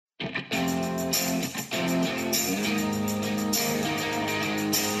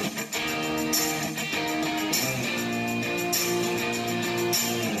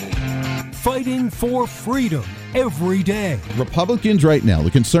fighting for freedom every day. Republicans right now,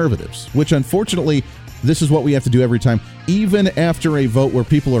 the conservatives, which unfortunately, this is what we have to do every time, even after a vote where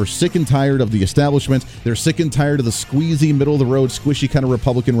people are sick and tired of the establishment, they're sick and tired of the squeezy, middle-of-the-road, squishy kind of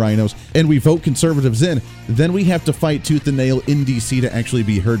Republican rhinos, and we vote conservatives in, then we have to fight tooth and nail in D.C. to actually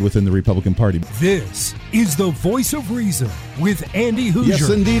be heard within the Republican Party. This is the Voice of Reason with Andy Hoosier. Yes,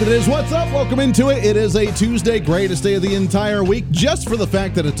 indeed it is. What's up? Welcome into it. It is a Tuesday, greatest day of the entire week, just for the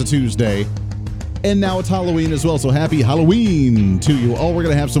fact that it's a Tuesday. And now it's Halloween as well, so happy Halloween to you. Oh, we're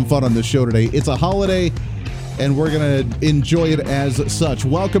going to have some fun on this show today. It's a holiday, and we're going to enjoy it as such.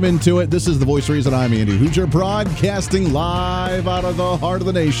 Welcome into it. This is The Voice of Reason. I'm Andy Hoosier, broadcasting live out of the heart of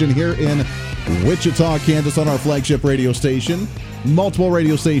the nation here in Wichita, Kansas, on our flagship radio station. Multiple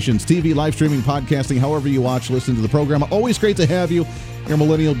radio stations, TV, live streaming, podcasting, however you watch, listen to the program. Always great to have you. Your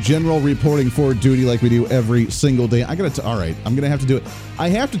Millennial General reporting for duty like we do every single day. All right, I'm going to have to do it. I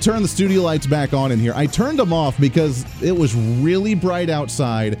have to turn the studio lights back on in here. I turned them off because it was really bright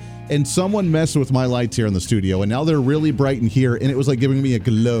outside, and someone messed with my lights here in the studio, and now they're really bright in here, and it was like giving me a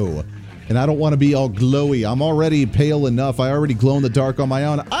glow. And I don't want to be all glowy. I'm already pale enough. I already glow in the dark on my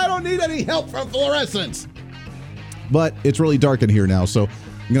own. I don't need any help from fluorescence. But it's really dark in here now, so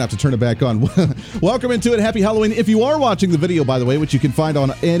I'm going to have to turn it back on. Welcome into it. Happy Halloween. If you are watching the video, by the way, which you can find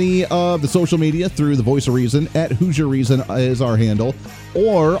on any of the social media through the Voice of Reason, at Hoosier Reason is our handle,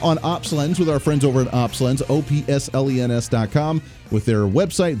 or on OpsLens with our friends over at OpsLens, OPSLENS.com, with their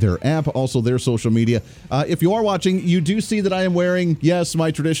website, their app, also their social media. If you are watching, you do see that I am wearing, yes,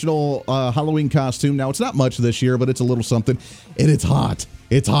 my traditional Halloween costume. Now, it's not much this year, but it's a little something, and it's hot.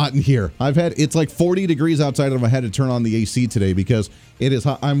 It's hot in here. It's like 40 degrees outside, and I had to turn on the AC today because it is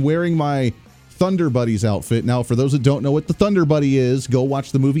hot. I'm wearing my Thunder Buddies outfit. Now, for those that don't know what the Thunder Buddy is, go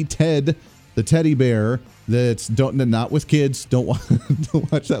watch the movie Ted, the teddy bear. That's not with kids. Don't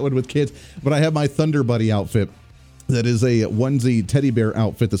watch that one with kids. But I have my Thunder Buddy outfit. That is a onesie teddy bear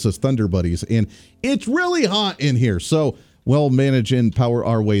outfit that says Thunder Buddies, and it's really hot in here. So we'll manage and power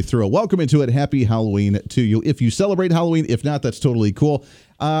our way through it. Welcome into it. Happy Halloween to you. If you celebrate Halloween, if not, that's totally cool.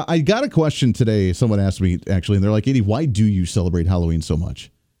 I got a question today. Someone asked me, actually, and they're like, Andy, why do you celebrate Halloween so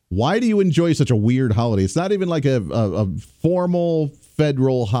much? Why do you enjoy such a weird holiday? It's not even like a formal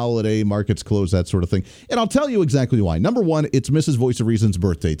federal holiday, markets closed, that sort of thing. And I'll tell you exactly why. Number one, it's Mrs. Voice of Reason's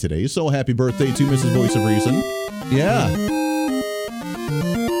birthday today. So happy birthday to Mrs. Voice of Reason. Yeah.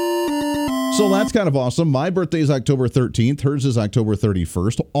 So that's kind of awesome. My birthday is October 13th. Hers is October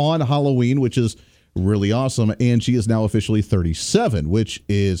 31st on Halloween, which is really awesome. And she is now officially 37, which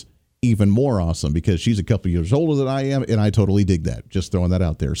is even more awesome because she's a couple years older than I am, and I totally dig that. Just throwing that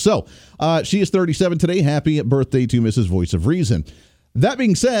out there. So she is 37 today. Happy birthday to Mrs. Voice of Reason. That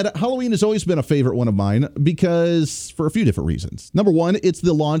being said, Halloween has always been a favorite one of mine because for a few different reasons. Number one, it's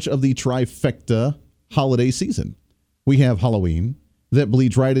the launch of the trifecta holiday season. We have Halloween, that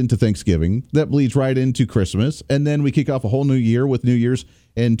bleeds right into Thanksgiving, that bleeds right into Christmas, and then we kick off a whole new year with New Year's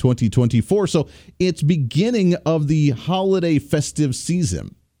in 2024. So it's beginning of the holiday festive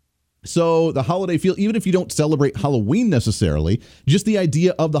season. So the holiday feel, even if you don't celebrate Halloween necessarily, just the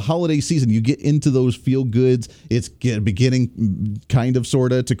idea of the holiday season, you get into those feel goods. It's beginning kind of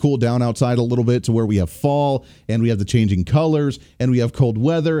sort of to cool down outside a little bit to where we have fall and we have the changing colors and we have cold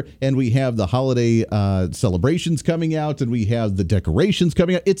weather and we have the holiday celebrations coming out and we have the decorations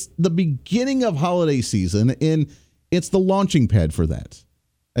coming out. It's the beginning of holiday season and it's the launching pad for that.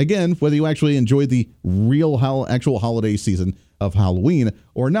 Again, whether you actually enjoy the real actual holiday season of Halloween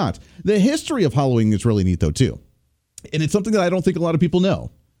or not. The history of Halloween is really neat, though, too. And it's something that I don't think a lot of people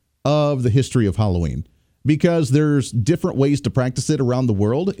know of the history of Halloween because there's different ways to practice it around the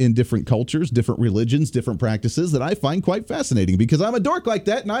world in different cultures, different religions, different practices that I find quite fascinating because I'm a dork like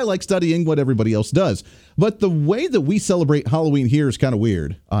that and I like studying what everybody else does. But the way that we celebrate Halloween here is kind of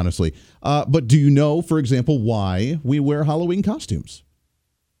weird, honestly. But do you know, for example, why we wear Halloween costumes?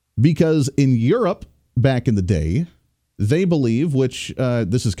 Because in Europe, back in the day, they believe, which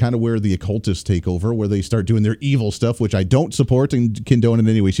this is kind of where the occultists take over, where they start doing their evil stuff, which I don't support and condone in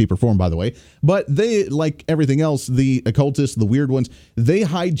any way, shape, or form, by the way. But they, like everything else, the occultists, the weird ones, they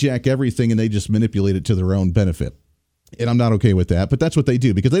hijack everything and they just manipulate it to their own benefit. And I'm not okay with that, but that's what they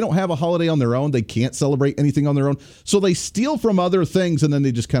do because they don't have a holiday on their own. They can't celebrate anything on their own. So they steal from other things and then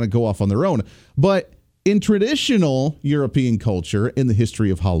they just kind of go off on their own. But in traditional European culture, in the history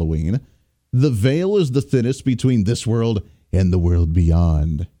of Halloween, the veil is the thinnest between this world and the world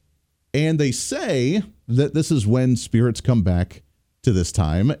beyond. And they say that this is when spirits come back to this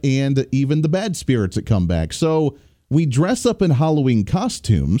time, and even the bad spirits that come back. So we dress up in Halloween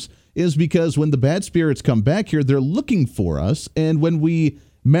costumes is because when the bad spirits come back here, they're looking for us. And when we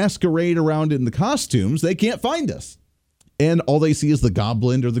masquerade around in the costumes, they can't find us. And all they see is the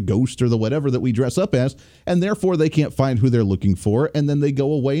goblin or the ghost or the whatever that we dress up as, and therefore they can't find who they're looking for, and then they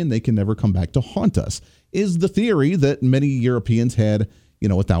go away and they can never come back to haunt us, is the theory that many Europeans had,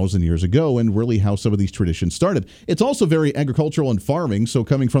 1,000 years ago, and really how some of these traditions started. It's also very agricultural and farming, so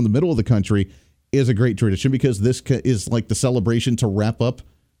coming from the middle of the country is a great tradition because this is like the celebration to wrap up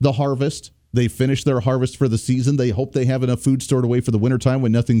the harvest. They finish their harvest for the season. They hope they have enough food stored away for the wintertime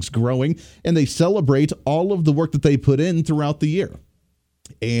when nothing's growing. And they celebrate all of the work that they put in throughout the year.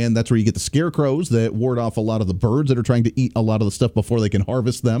 And that's where you get the scarecrows that ward off a lot of the birds that are trying to eat a lot of the stuff before they can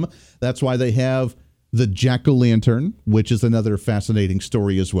harvest them. That's why they have the jack-o'-lantern, which is another fascinating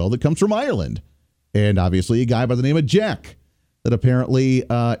story as well that comes from Ireland. And obviously a guy by the name of Jack that apparently,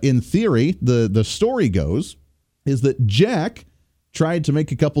 in theory, the story goes, is that Jack tried to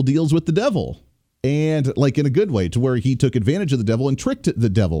make a couple deals with the devil, and like in a good way, to where he took advantage of the devil and tricked the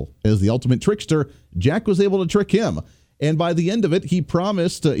devil. As the ultimate trickster, Jack was able to trick him. And by the end of it, he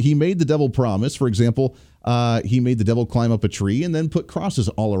made the devil promise. For example, he made the devil climb up a tree and then put crosses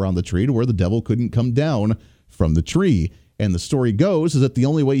all around the tree to where the devil couldn't come down from the tree. And the story goes is that the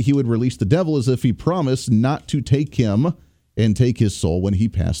only way he would release the devil is if he promised not to take him and take his soul when he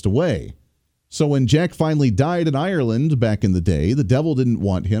passed away. So when Jack finally died in Ireland back in the day, the devil didn't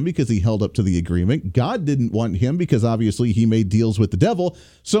want him because he held up to the agreement. God didn't want him because obviously he made deals with the devil.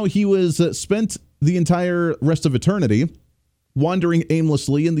 So he was spent the entire rest of eternity wandering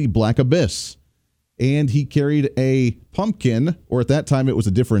aimlessly in the black abyss. And he carried a pumpkin, or at that time it was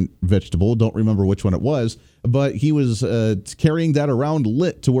a different vegetable. Don't remember which one it was. But he was carrying that around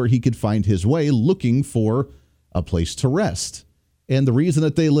lit to where he could find his way, looking for a place to rest. And the reason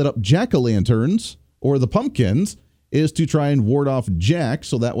that they lit up jack-o'-lanterns, or the pumpkins, is to try and ward off Jack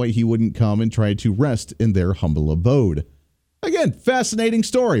so that way he wouldn't come and try to rest in their humble abode. Again, fascinating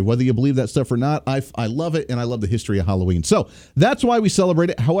story. Whether you believe that stuff or not, I love it, and I love the history of Halloween. So that's why we celebrate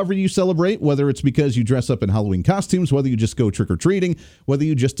it. However you celebrate, whether it's because you dress up in Halloween costumes, whether you just go trick-or-treating, whether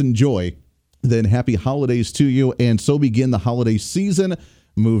you just enjoy, then happy holidays to you. And so begin the holiday season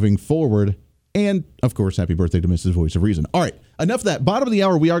moving forward. And, of course, happy birthday to Mrs. Voice of Reason. All right, enough of that. Bottom of the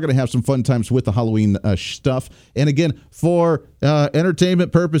hour, we are going to have some fun times with the Halloween stuff. And, again, for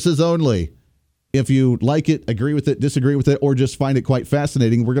entertainment purposes only. If you like it, agree with it, disagree with it, or just find it quite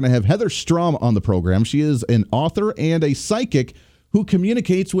fascinating, we're going to have Heather Strom on the program. She is an author and a psychic who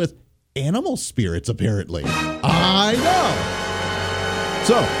communicates with animal spirits, apparently. I know.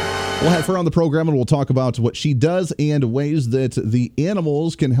 So we'll have her on the program, and we'll talk about what she does and ways that the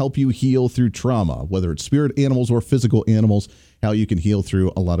animals can help you heal through trauma, whether it's spirit animals or physical animals, how you can heal through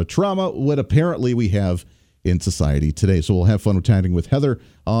a lot of trauma, what apparently we have in society today. So we'll have fun chatting with Heather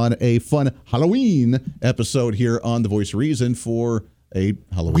on a fun Halloween episode here on The Voice of Reason for a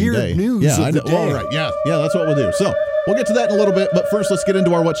Halloween Weird day. news Yeah, of the day. All right. Yeah, that's what we'll do. So we'll get to that in a little bit. But first, let's get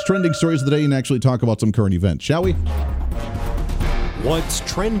into our What's Trending stories of the day and actually talk about some current events, shall we? What's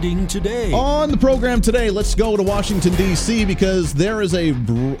trending today? On the program today, let's go to Washington, D.C., because there is a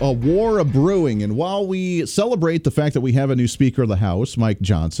war brewing. And while we celebrate the fact that we have a new Speaker of the House, Mike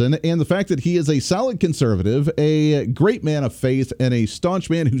Johnson, and the fact that he is a solid conservative, a great man of faith, and a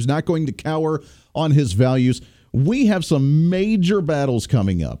staunch man who's not going to cower on his values, we have some major battles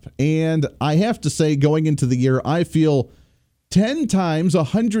coming up. And I have to say, going into the year, I feel 10 times,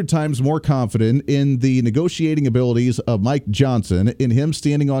 100 times more confident in the negotiating abilities of Mike Johnson, in him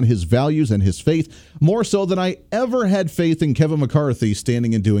standing on his values and his faith, more so than I ever had faith in Kevin McCarthy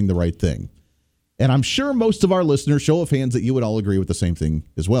standing and doing the right thing. And I'm sure most of our listeners, show of hands, that you would all agree with the same thing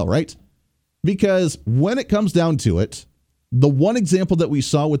as well, right? Because when it comes down to it, the one example that we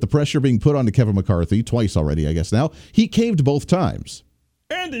saw with the pressure being put onto Kevin McCarthy, twice already, I guess now, he caved both times.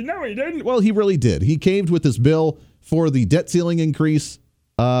 Andy, no, he didn't. Well, he really did. He caved with his bill for the debt ceiling increase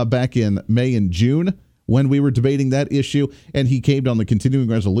back in May and June when we were debating that issue, and he caved on the continuing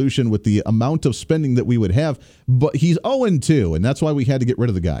resolution with the amount of spending that we would have. But he's 0-2, and that's why we had to get rid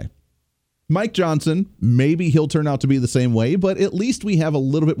of the guy. Mike Johnson, maybe he'll turn out to be the same way, but at least we have a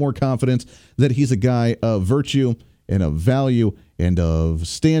little bit more confidence that he's a guy of virtue and of value and of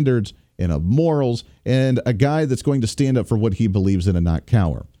standards and of morals, and a guy that's going to stand up for what he believes in and not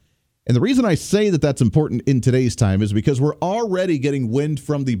cower. And the reason I say that that's important in today's time is because we're already getting wind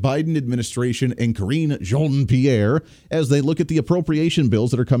from the Biden administration and Karine Jean-Pierre as they look at the appropriation bills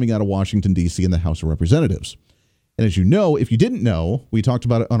that are coming out of Washington, D.C. in the House of Representatives. And as you know, if you didn't know, we talked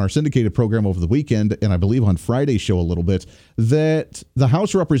about it on our syndicated program over the weekend, and I believe on Friday's show a little bit, that the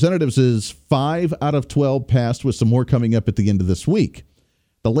House of Representatives is 5 out of 12 passed, with some more coming up at the end of this week.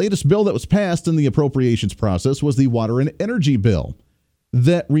 The latest bill that was passed in the appropriations process was the water and energy bill.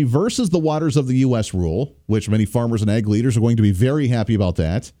 that reverses the waters of the U.S. rule, which many farmers and ag leaders are going to be very happy about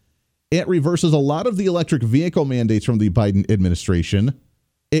that. It reverses a lot of the electric vehicle mandates from the Biden administration.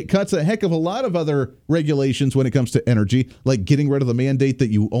 It cuts a heck of a lot of other regulations when it comes to energy, like getting rid of the mandate that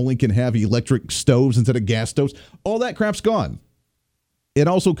you only can have electric stoves instead of gas stoves. All that crap's gone. It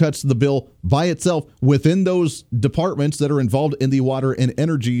also cuts the bill by itself within those departments that are involved in the water and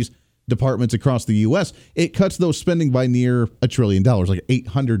energies departments across the U.S. It cuts those spending by near $1 trillion, like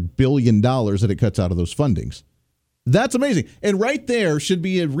 $800 billion that it cuts out of those fundings. That's amazing. And right there should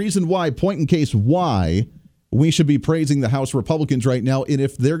be a reason why, point in case why, we should be praising the House Republicans right now. And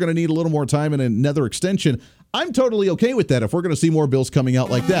if they're going to need a little more time and another extension, I'm totally okay with that if we're going to see more bills coming out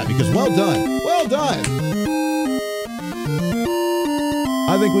like that, because well done. Well done.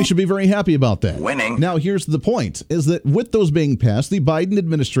 I think we should be very happy about that. Winning. Now, here's the point, is that with those being passed, the Biden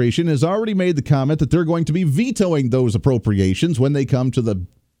administration has already made the comment that they're going to be vetoing those appropriations when they come to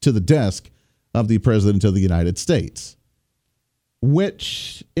the desk of the President of the United States,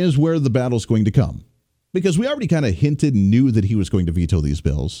 which is where the battle's going to come. Because we already kind of hinted and knew that he was going to veto these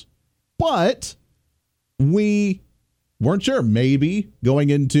bills, but we weren't sure. Maybe going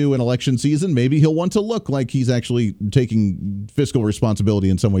into an election season, maybe he'll want to look like he's actually taking fiscal responsibility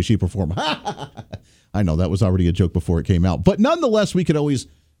in some way, shape, or form. I know that was already a joke before it came out. But nonetheless, we could always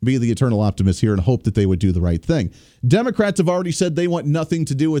be the eternal optimist here and hope that they would do the right thing. Democrats have already said they want nothing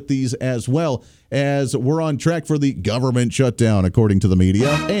to do with these, as well as we're on track for the government shutdown, according to the media.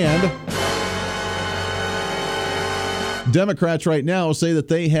 And Democrats right now say that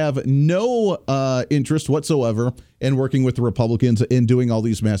they have no interest whatsoever in working with the Republicans in doing all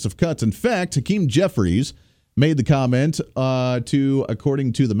these massive cuts. In fact, Hakeem Jeffries made the comment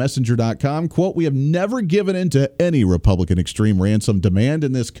according to themessenger.com, quote, "We have never given in to any Republican extreme ransom demand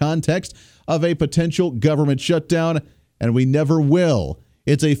in this context of a potential government shutdown, and we never will.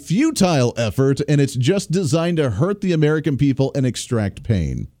 It's a futile effort, and it's just designed to hurt the American people and extract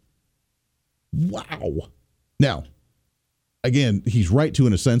pain." Wow. Now, again, he's right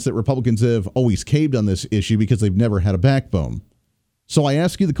in a sense that Republicans have always caved on this issue because they've never had a backbone. So I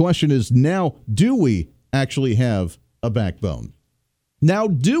ask you, the question is now, do we actually have a backbone? Now,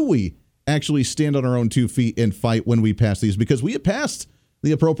 do we actually stand on our own 2 feet and fight when we pass these? Because we have passed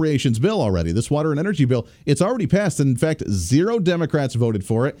the appropriations bill already. This water and energy bill, it's already passed. And in fact, 0 Democrats voted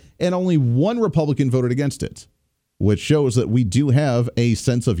for it and only 1 Republican voted against it, which shows that we do have a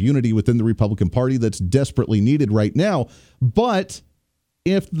sense of unity within the Republican Party that's desperately needed right now. But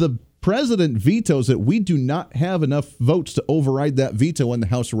if the president vetoes it, we do not have enough votes to override that veto in the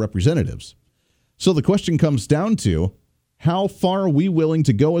House of Representatives. So the question comes down to, how far are we willing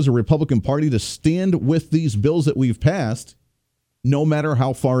to go as a Republican Party to stand with these bills that we've passed, no matter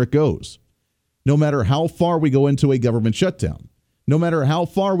how far it goes, no matter how far we go into a government shutdown, no matter how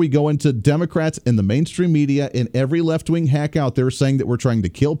far we go into Democrats and the mainstream media and every left-wing hack out there saying that we're trying to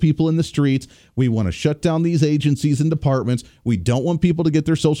kill people in the streets, we want to shut down these agencies and departments, we don't want people to get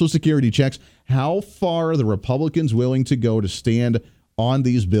their Social Security checks. How far are the Republicans willing to go to stand on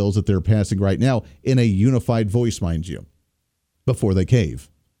these bills that they're passing right now in a unified voice, mind you, before they cave,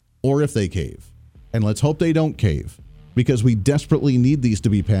 or if they cave? And let's hope they don't cave, because we desperately need these to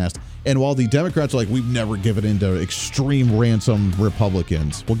be passed. And while the Democrats are like, we've never given in to extreme ransom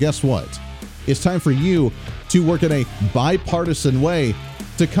Republicans, well, guess what? It's time for you to work in a bipartisan way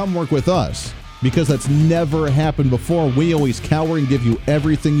to come work with us, because that's never happened before. We always cower and give you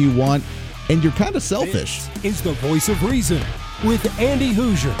everything you want, and you're kind of selfish. This is the Voice of Reason with Andy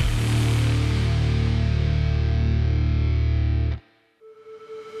Hoosier.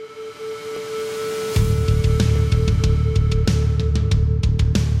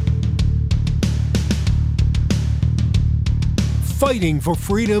 Fighting for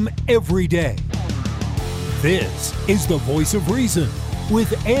freedom every day. This is the Voice of Reason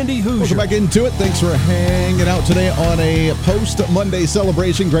with Andy Hoosier. Welcome back into it. Thanks for hanging out today on a post-Monday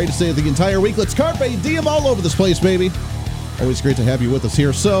celebration. Great to stay the entire week. Let's carpe diem all over this place, baby. Always great to have you with us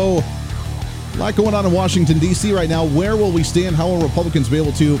here. So, a lot going on in Washington, D.C. right now. Where will we stand? How will Republicans be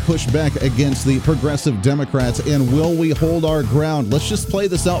able to push back against the progressive Democrats? And will we hold our ground? Let's just play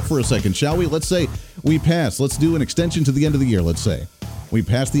this out for a second, shall we? Let's say we pass. Let's do an extension to the end of the year, let's say. We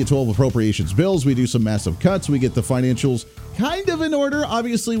pass the 12 appropriations bills. We do some massive cuts. We get the financials kind of in order.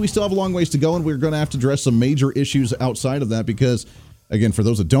 Obviously, we still have a long ways to go, and we're going to have to address some major issues outside of that because, again, for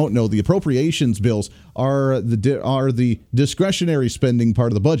those that don't know, the appropriations bills are the discretionary spending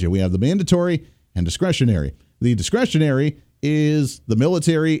part of the budget. We have the mandatory and discretionary. The discretionary is the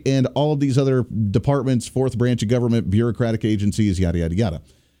military and all of these other departments, fourth branch of government, bureaucratic agencies, yada, yada, yada.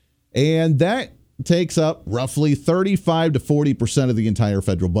 And that takes up roughly 35 to 40% of the entire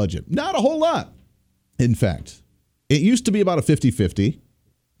federal budget. Not a whole lot. In fact, it used to be about a 50-50.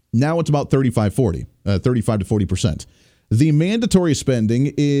 Now it's about 35 to 40%. The mandatory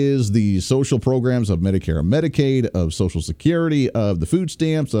spending is the social programs of Medicare and Medicaid, of Social Security, of the food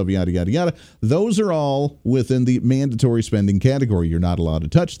stamps, of yada, yada, yada. Those are all within the mandatory spending category. You're not allowed to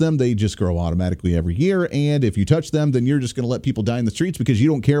touch them. They just grow automatically every year. And if you touch them, then you're just going to let people die in the streets because you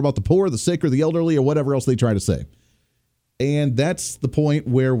don't care about the poor, the sick, or the elderly, or whatever else they try to say. And that's the point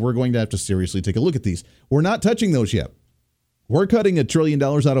where we're going to have to seriously take a look at these. We're not touching those yet. We're cutting $1 trillion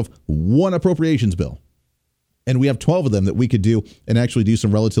out of one appropriations bill. And we have 12 of them that we could do and actually do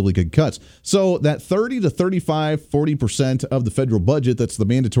some relatively good cuts. So that 30 to 35, 40% of the federal budget, that's the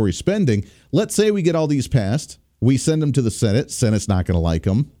mandatory spending. Let's say we get all these passed. We send them to the Senate. Senate's not going to like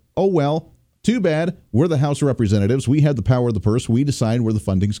them. Oh, well, too bad. We're the House of Representatives. We have the power of the purse. We decide where the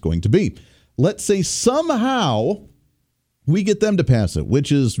funding's going to be. Let's say somehow we get them to pass it,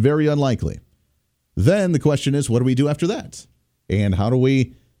 which is very unlikely. Then the question is, what do we do after that? And how do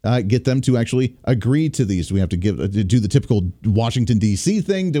we get them to actually agree to these? Do we have to do the typical Washington, D.C.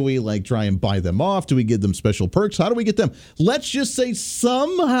 thing? Do we try and buy them off? Do we give them special perks? How do we get them? Let's just say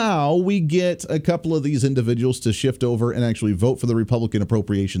somehow we get a couple of these individuals to shift over and actually vote for the Republican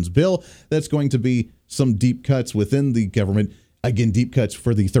appropriations bill. That's going to be some deep cuts within the government. Again, deep cuts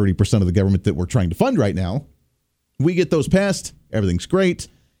for the 30% of the government that we're trying to fund right now. We get those passed. Everything's great.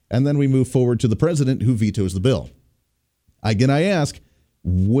 And then we move forward to the president who vetoes the bill. Again, I ask,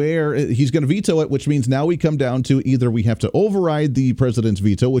 where he's going to veto it, which means now we come down to either we have to override the president's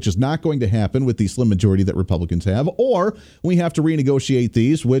veto, which is not going to happen with the slim majority that Republicans have, or we have to renegotiate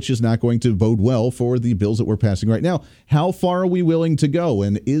these, which is not going to bode well for the bills that we're passing right now. How far are we willing to go?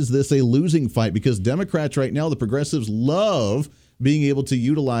 And is this a losing fight? Because Democrats right now, the progressives, love being able to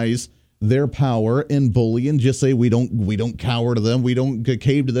utilize their power and bully and just say we don't cower to them, we don't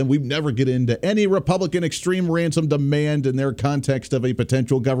cave to them, we never get into any Republican extreme ransom demand in their context of a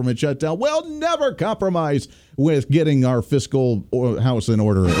potential government shutdown. We'll never compromise with getting our fiscal house in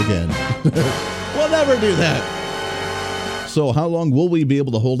order again. We'll never do that. So how long will we be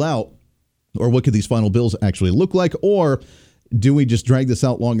able to hold out? Or what could these final bills actually look like? Or do we just drag this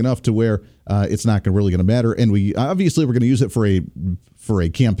out long enough to where it's not really going to matter? And we're going to use it for a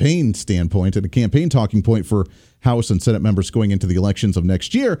campaign standpoint and a campaign talking point for House and Senate members going into the elections of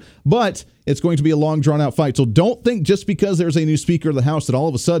next year. But it's going to be a long, drawn-out fight. So don't think just because there's a new Speaker of the House that all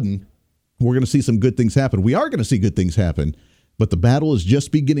of a sudden we're going to see some good things happen. We are going to see good things happen, but the battle is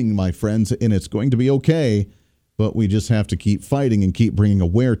just beginning, my friends, and it's going to be okay. But we just have to keep fighting and keep bringing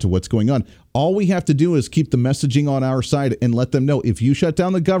aware to what's going on. All we have to do is keep the messaging on our side and let them know if you shut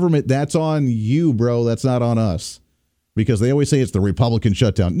down the government, that's on you, bro. That's not on us. Because they always say it's the Republican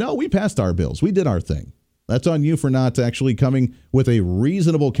shutdown. No, we passed our bills. We did our thing. That's on you for not actually coming with a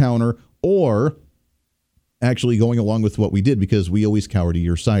reasonable counter or actually going along with what we did, because we always cower to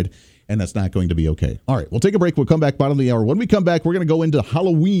your side. And that's not going to be okay. All right, we'll take a break. We'll come back bottom of the hour. When we come back, we're going to go into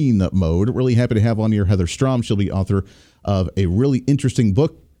Halloween mode. Really happy to have on here Heather Strom. She'll be author of a really interesting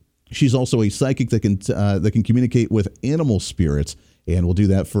book. She's also a psychic that can communicate with animal spirits. And we'll do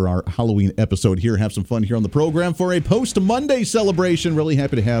that for our Halloween episode here. Have some fun here on the program for a post-Monday celebration. Really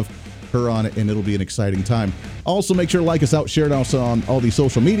happy to have her on it, and it'll be an exciting time. Also, make sure to like us out, share it out on all the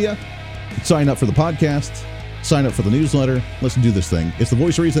social media. Sign up for the podcast. Sign up for the newsletter. Let's do this thing. It's the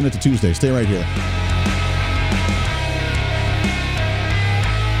Voice of Reason. It's a Tuesday. Stay right here.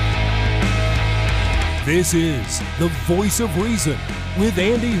 This is the Voice of Reason with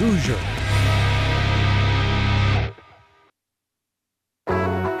Andy Hoosier.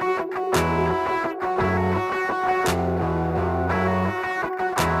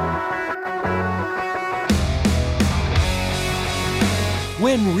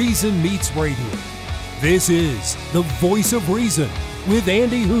 When Reason meets radio. This is the Voice of Reason with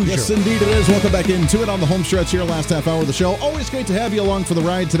Andy Hoosier. Yes, indeed it is. Welcome back into it on the home stretch here, last half hour of the show. Always great to have you along for the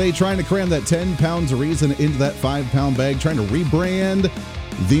ride today, trying to cram that 10 pounds of reason into that 5-pound bag, trying to rebrand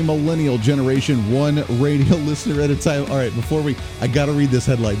the millennial generation, one radio listener at a time. All right, I got to read this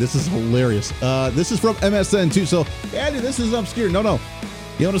headline. This is hilarious. This is from MSN too. So, Andy, this is obscure. No.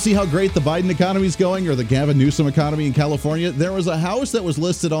 You want to see how great the Biden economy is going, or the Gavin Newsom economy in California? There was a house that was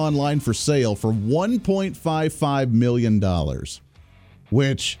listed online for sale for $1.55 million,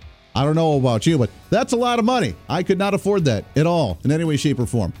 which I don't know about you, but that's a lot of money. I could not afford that at all in any way, shape, or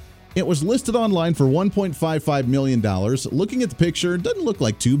form. It was listed online for $1.55 million. Looking at the picture, it doesn't look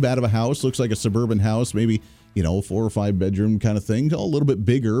like too bad of a house. Looks like a suburban house, maybe 4 or 5 bedroom kind of thing. A little bit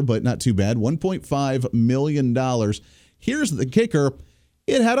bigger, but not too bad. $1.5 million. Here's the kicker.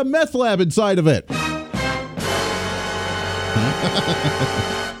 It had a meth lab inside of it.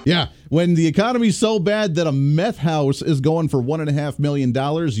 Yeah, when the economy's so bad that a meth house is going for $1.5 million,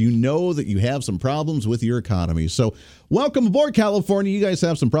 you know that you have some problems with your economy. So welcome aboard, California. You guys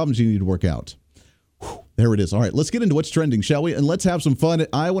have some problems you need to work out. Whew, there it is. All right, let's get into what's trending, shall we? And let's have some fun.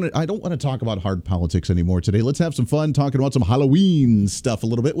 I don't want to talk about hard politics anymore today. Let's have some fun talking about some Halloween stuff a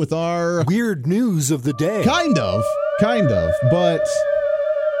little bit with our weird news of the day. Kind of, but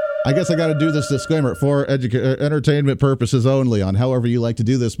I guess I got to do this disclaimer for entertainment purposes only on however you like to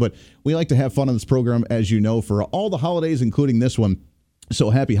do this. But we like to have fun on this program, as you know, for all the holidays, including this one.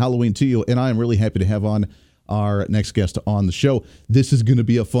 So happy Halloween to you. And I am really happy to have on our next guest on the show. This is going to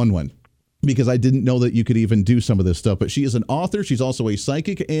be a fun one because I didn't know that you could even do some of this stuff. But she is an author. She's also a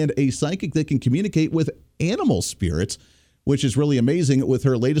psychic, and a psychic that can communicate with animal spirits, which is really amazing, with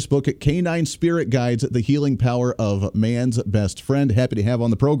her latest book, Canine Spirit Guides, The Healing Power of Man's Best Friend. Happy to have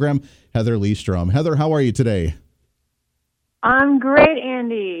on the program Heather Leigh Strom. Heather, how are you today? I'm great,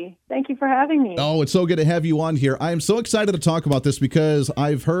 Andy. Thank you for having me. Oh, it's so good to have you on here. I am so excited to talk about this because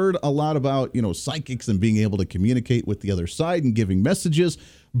I've heard a lot about, psychics and being able to communicate with the other side and giving messages,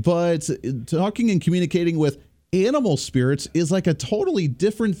 but talking and communicating with animal spirits is like a totally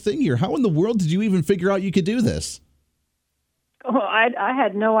different thing here. How in the world did you even figure out you could do this? Oh, I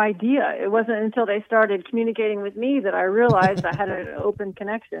had no idea. It wasn't until they started communicating with me that I realized I had an open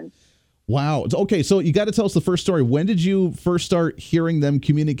connection. Wow. Okay, so you got to tell us the first story. When did you first start hearing them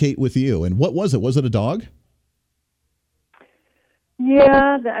communicate with you? And what was it? Was it a dog?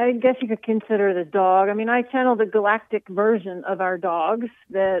 Yeah, I guess you could consider it a dog. I mean, I channeled a galactic version of our dogs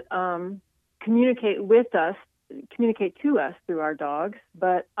that communicate to us through our dogs,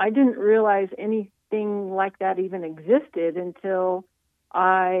 but I didn't realize anything like that even existed until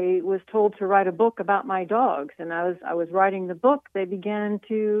I was told to write a book about my dogs. And I was writing the book. They began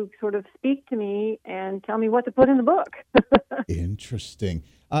to sort of speak to me and tell me what to put in the book. Interesting.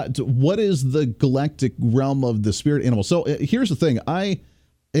 What is the galactic realm of the spirit animal? So here's the thing.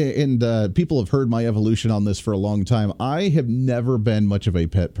 People have heard my evolution on this for a long time. I have never been much of a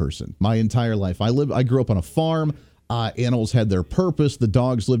pet person my entire life. I grew up on a farm. Animals had their purpose. The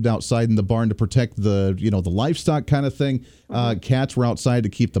dogs lived outside in the barn to protect the livestock kind of thing. Cats were outside to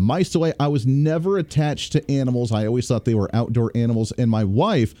keep the mice away. I was never attached to animals. I always thought they were outdoor animals. And my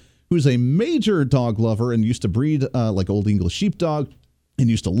wife, who's a major dog lover and used to breed like Old English sheepdog and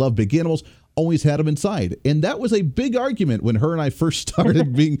used to love big animals, always had them inside. And that was a big argument when her and I first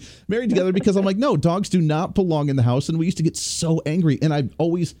started being married together, because I'm like, no, dogs do not belong in the house. And we used to get so angry. And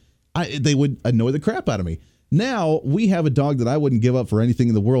they would annoy the crap out of me. Now we have a dog that I wouldn't give up for anything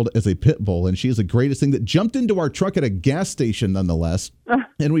in the world as a pit bull, and she is the greatest thing that jumped into our truck at a gas station nonetheless,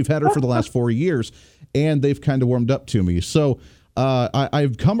 and we've had her for the last 4 years, and they've kind of warmed up to me. So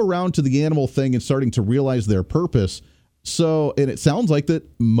I've come around to the animal thing and starting to realize their purpose. So, and it sounds like that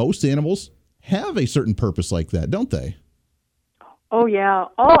most animals have a certain purpose like that, don't they? Oh, yeah.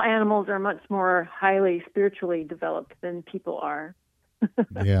 All animals are much more highly spiritually developed than people are.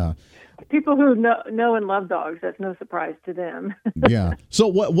 Yeah. People who know and love dogs, that's no surprise to them. Yeah. So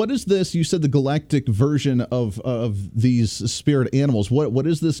what is this? You said the galactic version of these spirit animals. What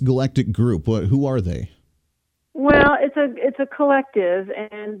is this galactic group? Who are they? Well, it's a collective,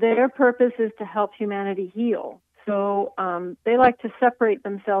 and their purpose is to help humanity heal. So they like to separate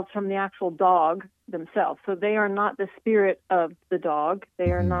themselves from the actual dog themselves. So they are not the spirit of the dog. They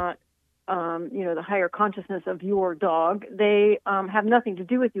are not the higher consciousness of your dog. They have nothing to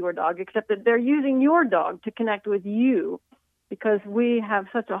do with your dog, except that they're using your dog to connect with you, because we have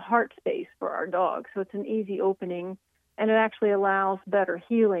such a heart space for our dog. So it's an easy opening, and it actually allows better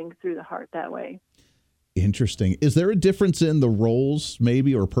healing through the heart that way. Interesting. Is there a difference in the roles,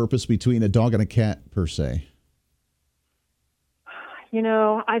 maybe, or purpose between a dog and a cat, per se?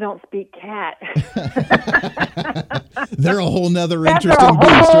 I don't speak cat. They're a whole nother interesting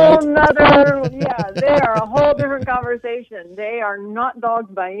beast, right? They are a whole different conversation. They are not dogs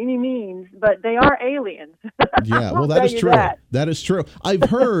by any means, but they are aliens. Yeah, well, that is true. That is true. I've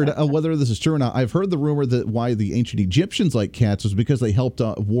heard, whether this is true or not, I've heard the rumor that why the ancient Egyptians liked cats was because they helped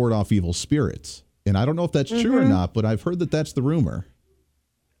ward off evil spirits. And I don't know if that's true or not, but I've heard that that's the rumor.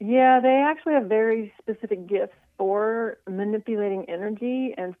 Yeah, they actually have very specific gifts for manipulating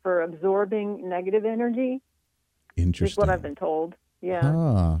energy and for absorbing negative energy. Interesting. Is what I've been told. Yeah.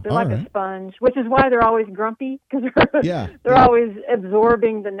 They're all like right. a sponge, which is why they're always grumpy, because Yeah. they're always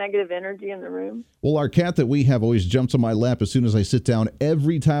absorbing the negative energy in the room. Well, our cat that we have always jumps on my lap as soon as I sit down.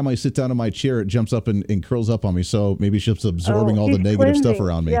 Every time I sit down in my chair, it jumps up and curls up on me. So maybe she's absorbing all the negative stuff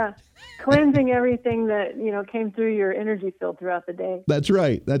around me. Yeah. Cleansing everything that, came through your energy field throughout the day. That's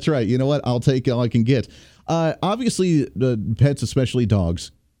right. That's right. You know what? I'll take all I can get. Obviously, pets, especially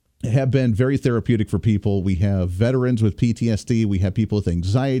dogs, have been very therapeutic for people. We have veterans with PTSD. We have people with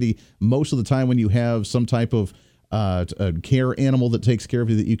anxiety. Most of the time when you have some type of a care animal that takes care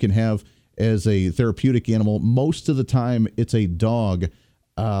of you that you can have as a therapeutic animal, most of the time it's a dog.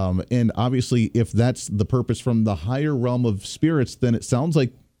 And obviously, if that's the purpose from the higher realm of spirits, then it sounds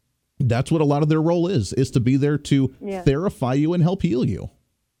like that's what a lot of their role is to be there to therify you and help heal you.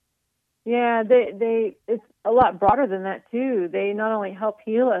 Yeah, it's a lot broader than that too. They not only help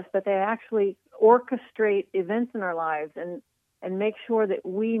heal us, but they actually orchestrate events in our lives and make sure that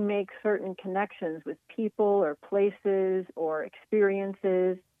we make certain connections with people or places or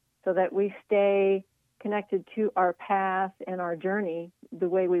experiences so that we stay connected to our path and our journey the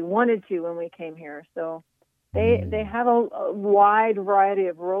way we wanted to when we came here. So they have a wide variety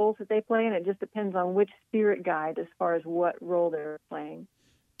of roles that they play, and it just depends on which spirit guide as far as what role they're playing.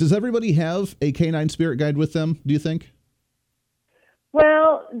 Does everybody have a canine spirit guide with them, do you think?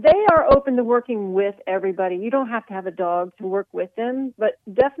 Well, they are open to working with everybody. You don't have to have a dog to work with them, but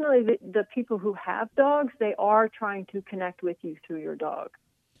definitely the people who have dogs, they are trying to connect with you through your dog.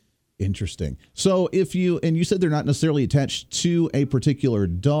 Interesting. So and you said they're not necessarily attached to a particular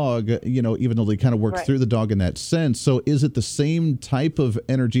dog, even though they kind of work through the dog in that sense. So is it the same type of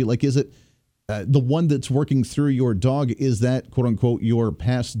energy? Like, is it the one that's working through your dog? Is that, quote unquote, your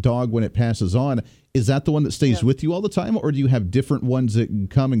past dog when it passes on? Is that the one that stays with you all the time? Or do you have different ones that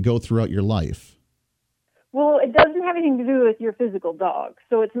come and go throughout your life? Well, it doesn't have anything to do with your physical dog.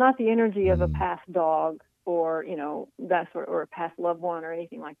 So it's not the energy of a past dog or, that sort, or a past loved one or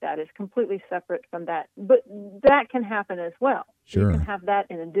anything like that. It's completely separate from that. But that can happen as well. Sure. You can have that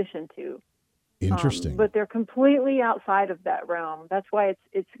in addition to. Interesting. But they're completely outside of that realm. That's why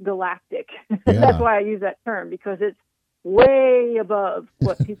it's galactic. Yeah. That's why I use that term, because it's way above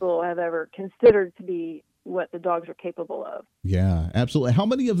what people have ever considered to be what the dogs are capable of. Yeah, absolutely. How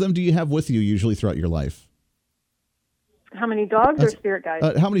many of them do you have with you usually throughout your life? How many dogs or spirit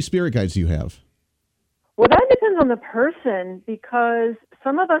guides? How many spirit guides do you have? Well, that depends on the person, because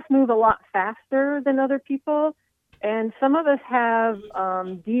some of us move a lot faster than other people, and some of us have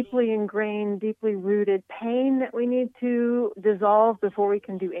deeply ingrained, deeply rooted pain that we need to dissolve before we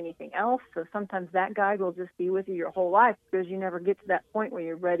can do anything else. So sometimes that guide will just be with you your whole life because you never get to that point where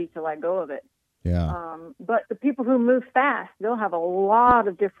you're ready to let go of it. Yeah. But the people who move fast, they'll have a lot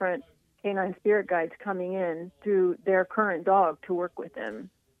of different canine spirit guides coming in through their current dog to work with them.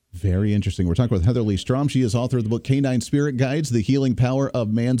 Very interesting. We're talking with Heather Leigh Strom. She is author of the book Canine Spirit Guides, The Healing Power of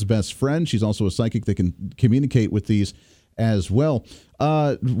Man's Best Friend. She's also a psychic that can communicate with these as well.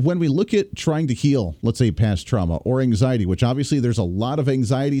 When we look at trying to heal, let's say past trauma or anxiety, which obviously there's a lot of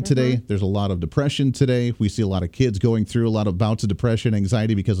anxiety today. There's a lot of depression today. We see a lot of kids going through a lot of bouts of depression,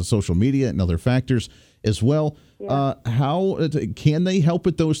 anxiety because of social media and other factors as well. Yeah. How can they help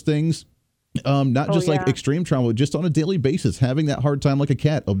with those things? Not just like extreme trauma, just on a daily basis, having that hard time like a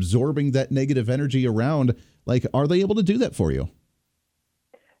cat, absorbing that negative energy around. Like, are they able to do that for you?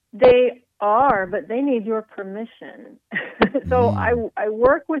 They are, but they need your permission. So I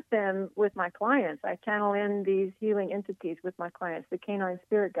work with them, with my clients. I channel in these healing entities with my clients, the canine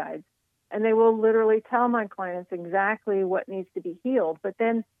spirit guides, and they will literally tell my clients exactly what needs to be healed. But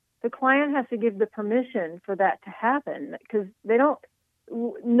then the client has to give the permission for that to happen, because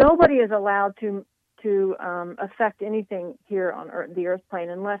nobody is allowed to affect anything here on Earth, the Earth plane,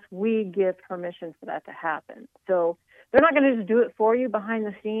 unless we give permission for that to happen. So they're not going to just do it for you behind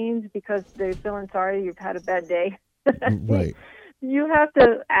the scenes because they're feeling sorry you've had a bad day. Right. You have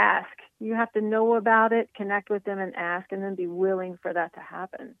to ask. You have to know about it, connect with them and ask, and then be willing for that to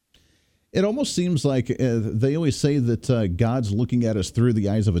happen. It almost seems like they always say that God's looking at us through the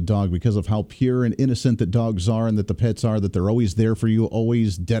eyes of a dog because of how pure and innocent that dogs are and that the pets are, that they're always there for you,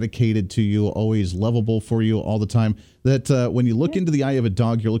 always dedicated to you, always lovable for you all the time. That when you look into the eye of a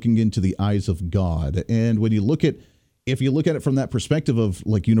dog, you're looking into the eyes of God. And when if you look at it from that perspective of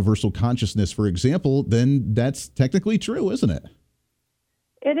like universal consciousness, for example, then that's technically true, isn't it?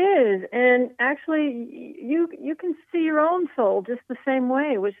 It is, and actually, you can see your own soul just the same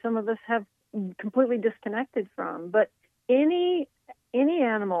way, which some of us have completely disconnected from. But any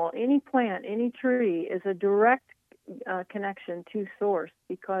animal, any plant, any tree is a direct connection to source,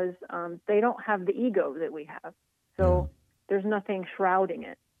 because they don't have the ego that we have. So There's nothing shrouding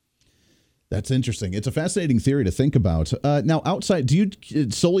it. That's interesting. It's a fascinating theory to think about. Now, outside, do you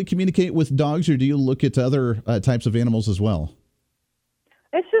solely communicate with dogs, or do you look at other types of animals as well?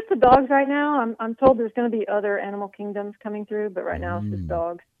 It's just the dogs right now. I'm told there's going to be other animal kingdoms coming through, but right now it's just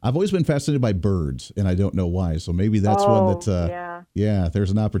dogs. I've always been fascinated by birds, and I don't know why. So maybe that's one that,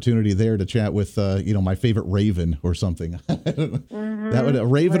 there's an opportunity there to chat with, my favorite raven or something. That would a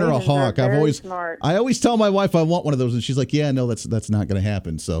raven or a hawk. I always tell my wife I want one of those, and she's like, "Yeah, no, that's not going to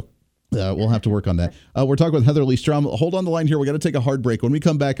happen." So. We'll have to work on that. We're talking with Heather Leigh Strom. Hold on the line here. We got to take a hard break. When we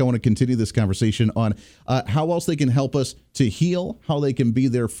come back, I want to continue this conversation on how else they can help us to heal, how they can be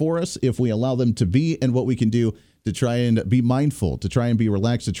there for us if we allow them to be, and what we can do to try and be mindful, to try and be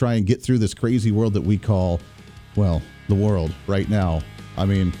relaxed, to try and get through this crazy world that we call, well, the world right now. I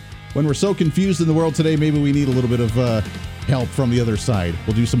mean, when we're so confused in the world today, maybe we need a little bit of help from the other side.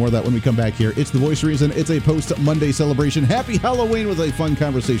 We'll do some more of that when we come back here. It's The Voice of Reason. It's a post-Monday celebration. Happy Halloween with a fun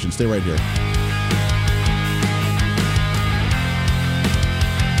conversation. Stay right here.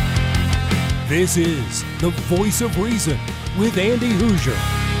 This is The Voice of Reason with Andy Hoosier.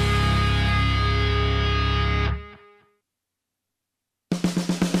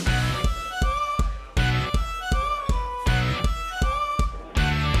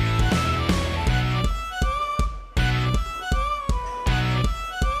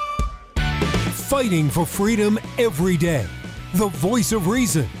 Fighting for freedom every day. The Voice of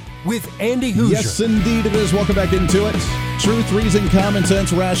Reason with Andy Hoosier. Yes, indeed it is. Welcome back into it. Truth, reason, common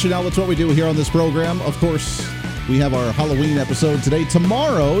sense, rationale. That's what we do here on this program. Of course, we have our Halloween episode today.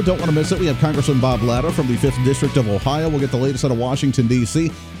 Tomorrow, don't want to miss it, we have Congressman Bob Latta from the 5th District of Ohio. We'll get the latest out of Washington,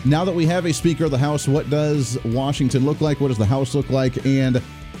 D.C. Now that we have a Speaker of the House, what does Washington look like? What does the House look like? And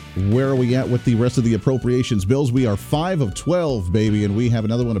where are we at with the rest of the appropriations bills? We are 5 of 12, baby, and we have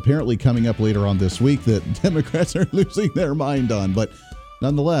another one apparently coming up later on this week that Democrats are losing their mind on. But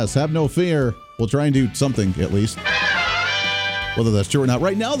nonetheless, have no fear. We'll try and do something, at least. Whether that's true or not.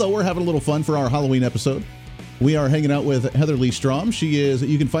 Right now, though, we're having a little fun for our Halloween episode. We are hanging out with Heather Leigh Strom.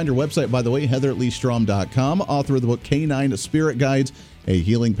 You can find her website, by the way, heatherleigstrom.com, author of the book Canine Spirit Guides, A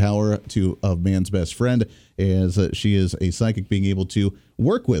Healing Power of Man's Best Friend, as she is a psychic being able to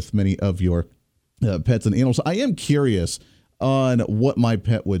work with many of your pets and animals. I am curious on what my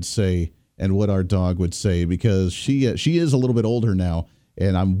pet would say and what our dog would say, because she is a little bit older now,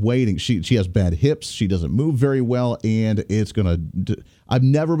 and I'm waiting. She has bad hips. She doesn't move very well, and I've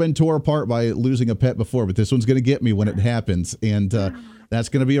never been tore apart by losing a pet before, but this one's going to get me when it happens, and that's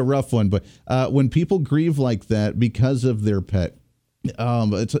going to be a rough one. But when people grieve like that because of their pet,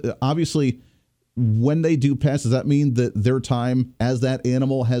 it's obviously, when they do pass, does that mean that their time as that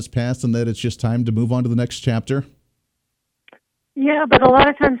animal has passed and that it's just time to move on to the next chapter? Yeah, but a lot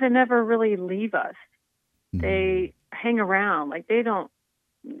of times they never really leave us. They hang around. Like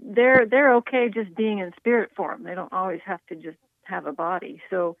they're okay just being in spirit form. They don't always have to just have a body.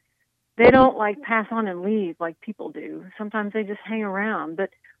 So they don't pass on and leave like people do. Sometimes they just hang around.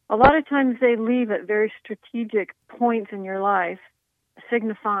 But a lot of times they leave at very strategic points in your life,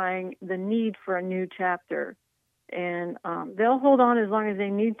 signifying the need for a new chapter. And they'll hold on as long as they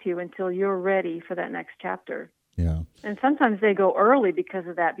need to until you're ready for that next chapter. Yeah. And sometimes they go early because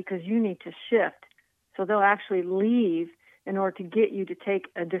of that, because you need to shift. So they'll actually leave in order to get you to take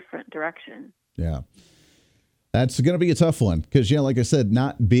a different direction. Yeah. That's going to be a tough one because, like I said,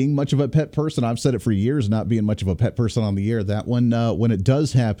 not being much of a pet person, I've said it for years, not being much of a pet person on the air. That one, when it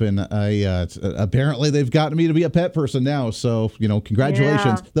does happen, apparently they've gotten me to be a pet person now. So,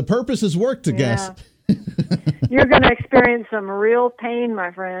 congratulations. Yeah. The purpose has worked, I guess. You're going to experience some real pain,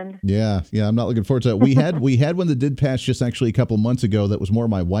 my friend. Yeah. I'm not looking forward to it. We had one that did pass just actually a couple months ago that was more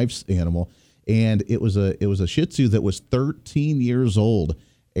my wife's animal, and it was a Shih Tzu that was 13 years old.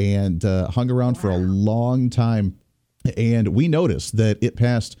 And hung around for a long time. And we noticed that it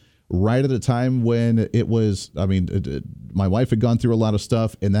passed right at a time when it was, my wife had gone through a lot of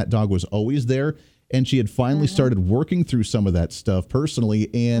stuff, and that dog was always there. And she had finally started working through some of that stuff personally,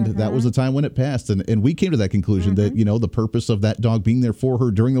 and that was the time when it passed. And we came to that conclusion that, the purpose of that dog being there for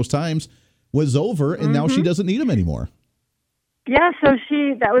her during those times was over, and now she doesn't need him anymore. Yeah, so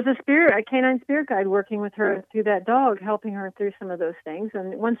that was a canine spirit guide working with her through that dog, helping her through some of those things.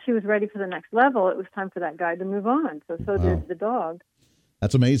 And once she was ready for the next level, it was time for that guide to move on. So did the dog.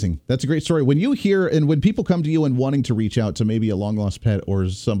 That's amazing. That's a great story. When you hear, and when people come to you and wanting to reach out to maybe a long-lost pet or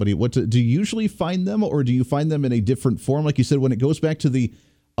somebody, do you usually find them, or do you find them in a different form? Like you said, when it goes back to the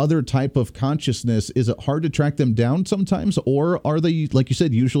other type of consciousness, is it hard to track them down sometimes? Or are they, like you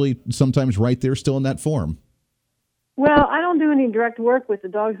said, usually sometimes right there still in that form? Well, I don't do any any direct work with the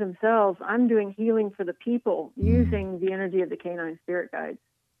dogs themselves. I'm doing healing for the people using the energy of the canine spirit guides.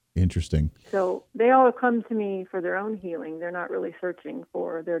 Interesting. So they all come to me for their own healing. They're not really searching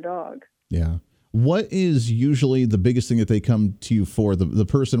for their dog. Yeah. What is usually the biggest thing that they come to you for, the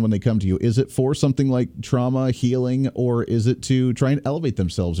person when they come to you? Is it for something like trauma, healing, or is it to try and elevate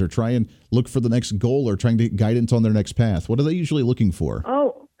themselves or try and look for the next goal or trying to get guidance on their next path? What are they usually looking for?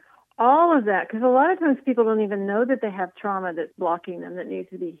 Oh, all of that. Because a lot of times people don't even know that they have trauma that's blocking them that needs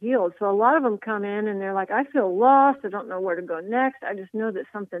to be healed. So a lot of them come in and they're like, I feel lost. I don't know where to go next. I just know that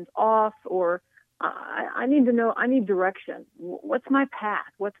something's off, or I need to know, I need direction. What's my path?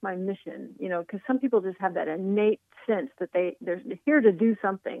 What's my mission? Because some people just have that innate sense that they're here to do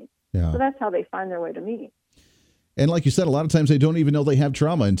something. Yeah. So that's how they find their way to me. And like you said, a lot of times they don't even know they have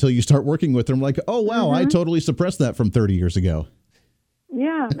trauma until you start working with them. Like, oh, wow, I totally suppressed that from 30 years ago.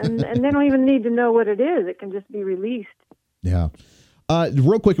 Yeah, and they don't even need to know what it is. It can just be released. Yeah.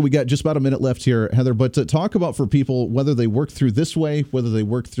 Real quick, we got just about a minute left here, Heather, but to talk about for people, whether they work through this way, whether they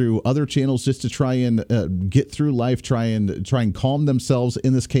work through other channels just to try and get through life, try and calm themselves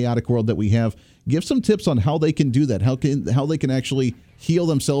in this chaotic world that we have, give some tips on how they can do that, how they can actually heal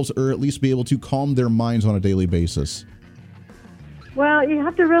themselves or at least be able to calm their minds on a daily basis. Well, you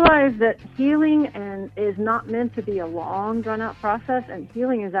have to realize that healing is not meant to be a long, drawn-out process, and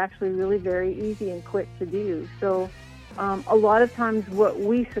healing is actually really very easy and quick to do. So a lot of times what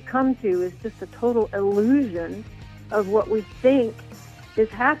we succumb to is just a total illusion of what we think is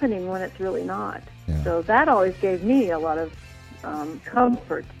happening when it's really not. Yeah. So that always gave me a lot of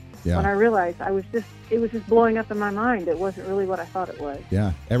comfort when I realized it was just blowing up in my mind. It wasn't really what I thought it was.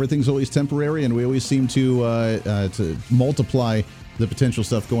 Yeah, everything's always temporary, and we always seem to multiply the potential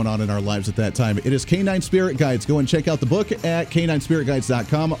stuff going on in our lives at that time. It is Canine Spirit Guides. Go and check out the book at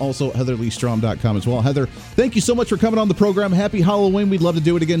caninespiritguides.com, also heatherleigstrom.com as well. Heather, thank you so much for coming on the program. Happy Halloween. We'd love to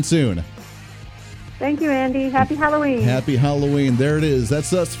do it again soon. Thank you, Andy. Happy Halloween. Happy Halloween. There it is.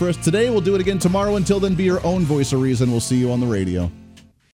 That's us for us today. We'll do it again tomorrow. Until then, be your own voice of reason. We'll see you on the radio.